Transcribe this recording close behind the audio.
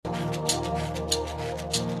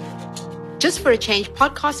Just for a Change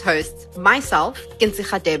podcast hosts, myself, Kinsi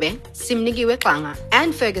Khadebe, Simnigiwe Klanga,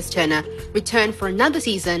 and Fergus Turner return for another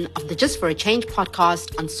season of the Just for a Change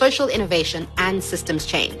podcast on social innovation and systems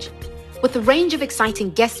change. With a range of exciting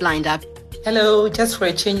guests lined up. Hello, Just for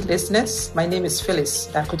a Change listeners. My name is Phyllis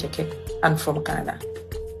Dakujake. I'm from Canada.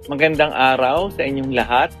 Magandang araw sa inyong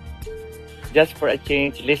lahat. Just for a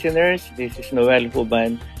Change listeners, this is Noel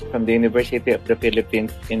Huban from the University of the Philippines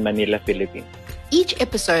in Manila, Philippines. Each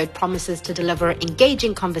episode promises to deliver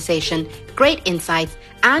engaging conversation, great insights,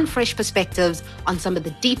 and fresh perspectives on some of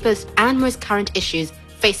the deepest and most current issues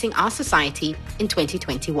facing our society in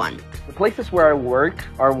 2021. The places where I work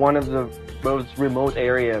are one of the most remote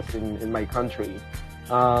areas in my country.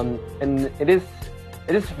 And it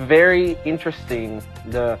is very interesting,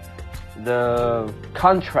 the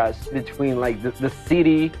contrast between like the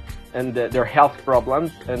city and their health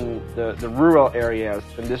problems and the rural areas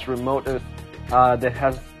and this remoteness that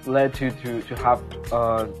has led to have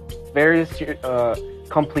various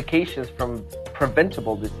complications from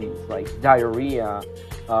preventable disease like diarrhea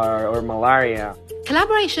or malaria.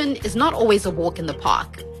 Collaboration is not always a walk in the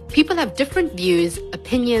park. People have different views,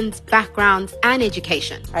 opinions, backgrounds, and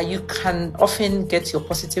education. You can often get your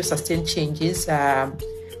positive sustained changes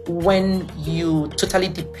when you totally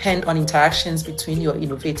depend on interactions between your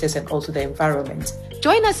innovators and also the environment.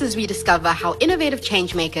 Join us as we discover how innovative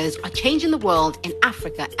change makers are changing the world in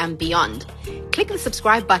Africa and beyond. Click the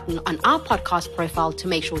subscribe button on our podcast profile to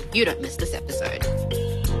make sure you don't miss this episode.